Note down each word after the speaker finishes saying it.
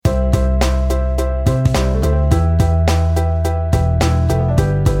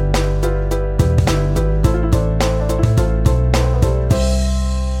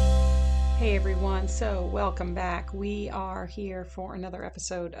welcome back. We are here for another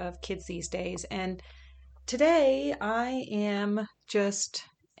episode of Kids These Days, and today I am just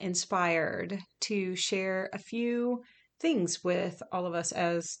inspired to share a few things with all of us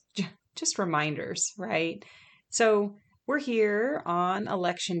as just reminders, right? So we're here on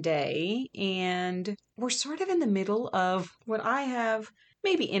Election Day, and we're sort of in the middle of what I have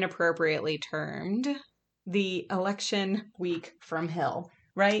maybe inappropriately termed the election week from hell,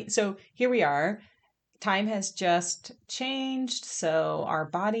 right? So here we are. Time has just changed, so our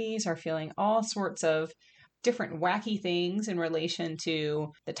bodies are feeling all sorts of different wacky things in relation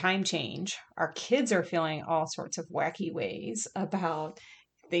to the time change. Our kids are feeling all sorts of wacky ways about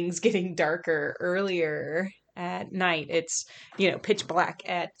things getting darker earlier at night. It's, pitch black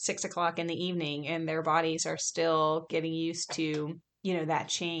at 6 o'clock in the evening, and their bodies are still getting used to, that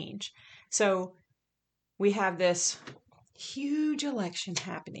change. So we have this huge election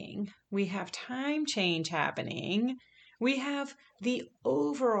happening. We have time change happening. We have the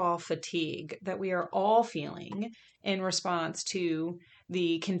overall fatigue that we are all feeling in response to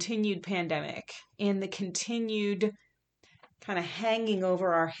the continued pandemic and the continued kind of hanging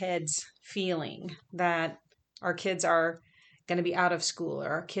over our heads feeling that our kids are going to be out of school, or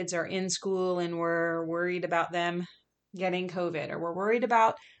our kids are in school and we're worried about them getting COVID, or we're worried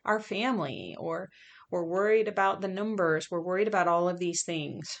about our family, or we're worried about the numbers. We're worried about all of these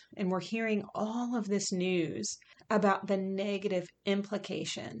things. And we're hearing all of this news about the negative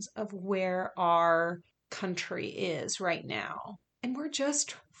implications of where our country is right now. And we're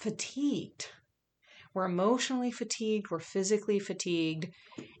just fatigued. We're emotionally fatigued. We're physically fatigued.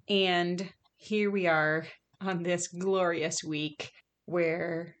 And here we are on this glorious week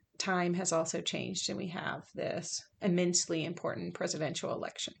where time has also changed and we have this immensely important presidential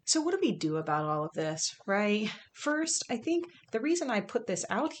election. So what do we do about all of this, right? First, I think the reason I put this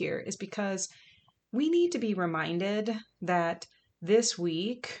out here is because we need to be reminded that this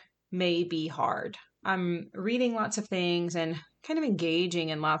week may be hard. I'm reading lots of things and kind of engaging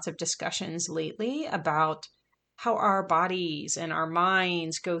in lots of discussions lately about how our bodies and our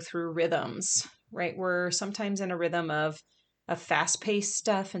minds go through rhythms, right? We're sometimes in a rhythm of fast-paced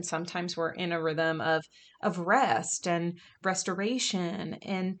stuff, and sometimes we're in a rhythm of rest and restoration.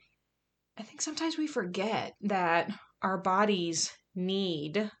 And I think sometimes we forget that our bodies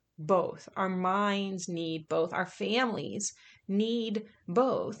need both. Our minds need both. Our families need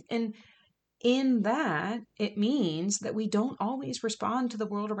both. And in that, it means that we don't always respond to the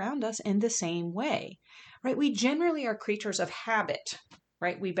world around us in the same way, right? We generally are creatures of habit,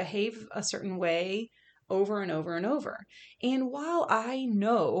 right? We behave a certain way over and over and over. And while I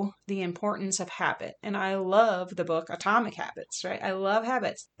know the importance of habit, and I love the book Atomic Habits, right? I love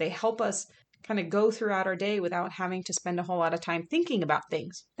habits. They help us kind of go throughout our day without having to spend a whole lot of time thinking about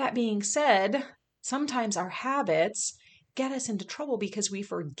things. That being said, sometimes our habits get us into trouble because we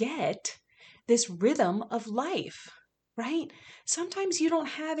forget this rhythm of life, right? Sometimes you don't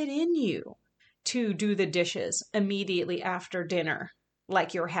have it in you to do the dishes immediately after dinner,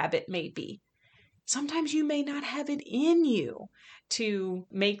 like your habit may be. Sometimes you may not have it in you to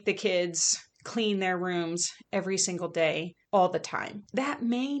make the kids clean their rooms every single day, all the time. That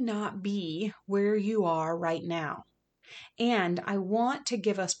may not be where you are right now. And I want to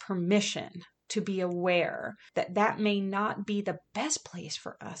give us permission to be aware that that may not be the best place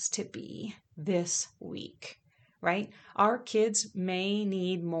for us to be this week, right? Our kids may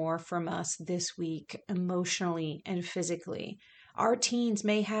need more from us this week, emotionally and physically. Our teens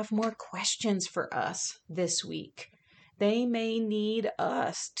may have more questions for us this week. They may need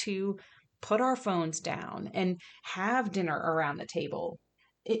us to put our phones down and have dinner around the table.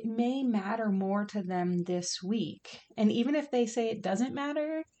 It may matter more to them this week. And even if they say it doesn't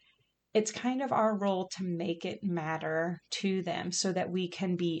matter, it's kind of our role to make it matter to them so that we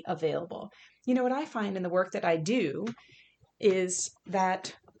can be available. You know, what I find in the work that I do is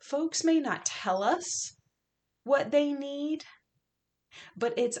that folks may not tell us what they need,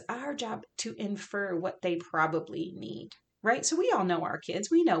 but it's our job to infer what they probably need, right? So we all know our kids.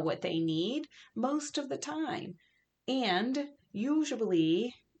 We know what they need most of the time. And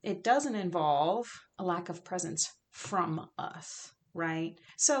usually it doesn't involve a lack of presence from us, right?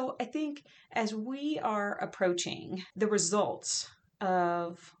 So I think as we are approaching the results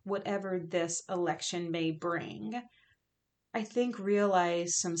of whatever this election may bring, I think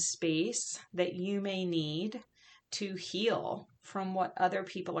realize some space that you may need to heal from what other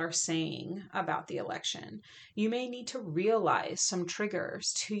people are saying about the election. You may need to realize some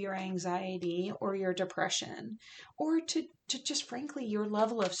triggers to your anxiety or your depression, or to just frankly your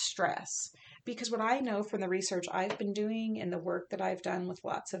level of stress, Because what I know from the research I've been doing and the work that I've done with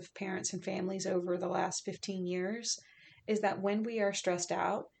lots of parents and families over the last 15 years is that when we are stressed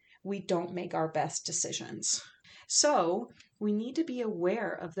out, we don't make our best decisions. So we need to be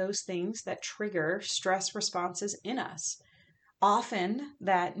aware of those things that trigger stress responses in us. Often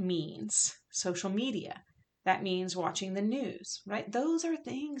that means social media. That means watching the news, right? Those are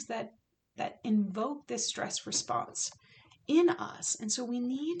things that invoke this stress response in us. And so we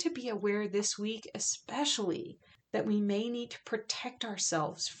need to be aware this week, especially, that we may need to protect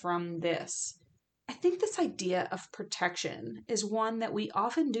ourselves from this. I think this idea of protection is one that we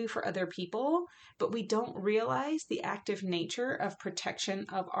often do for other people, but we don't realize the active nature of protection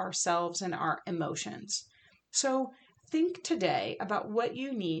of ourselves and our emotions. So think today about what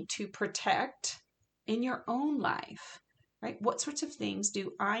you need to protect in your own life, right? What sorts of things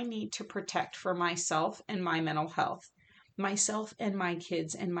do I need to protect for myself and my mental health, myself and my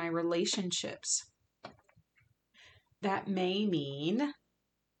kids and my relationships? That may mean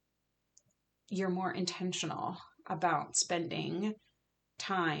you're more intentional about spending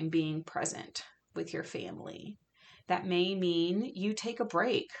time being present with your family. That may mean you take a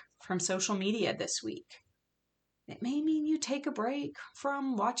break from social media this week. It may mean you take a break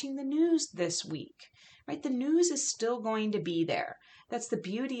from watching the news this week, right? The news is still going to be there. That's the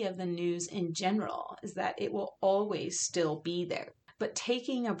beauty of the news in general, is that it will always still be there. But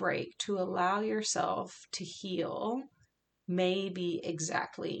taking a break to allow yourself to heal may be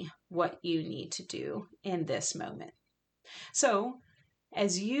exactly what you need to do in this moment. So,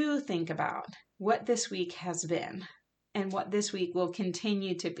 as you think about what this week has been and what this week will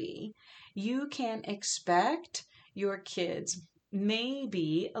continue to be, you can expect your kids may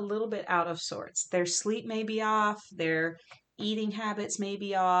be a little bit out of sorts. Their sleep may be off, their eating habits may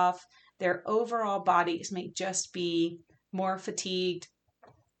be off, their overall bodies may just be more fatigued,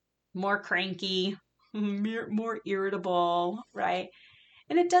 more cranky, more irritable, right?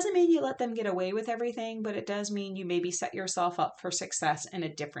 And it doesn't mean you let them get away with everything, but it does mean you maybe set yourself up for success in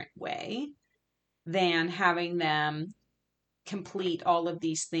a different way than having them complete all of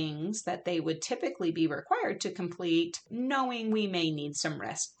these things that they would typically be required to complete, knowing we may need some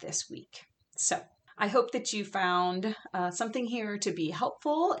rest this week. So I hope that you found something here to be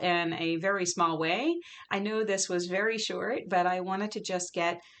helpful in a very small way. I know this was very short, but I wanted to just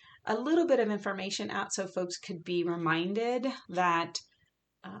get a little bit of information out so folks could be reminded that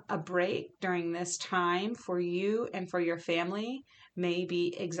a break during this time for you and for your family may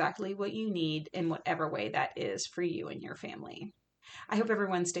be exactly what you need in whatever way that is for you and your family. I hope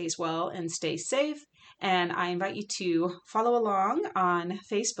everyone stays well and stays safe, and I invite you to follow along on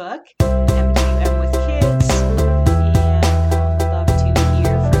Facebook and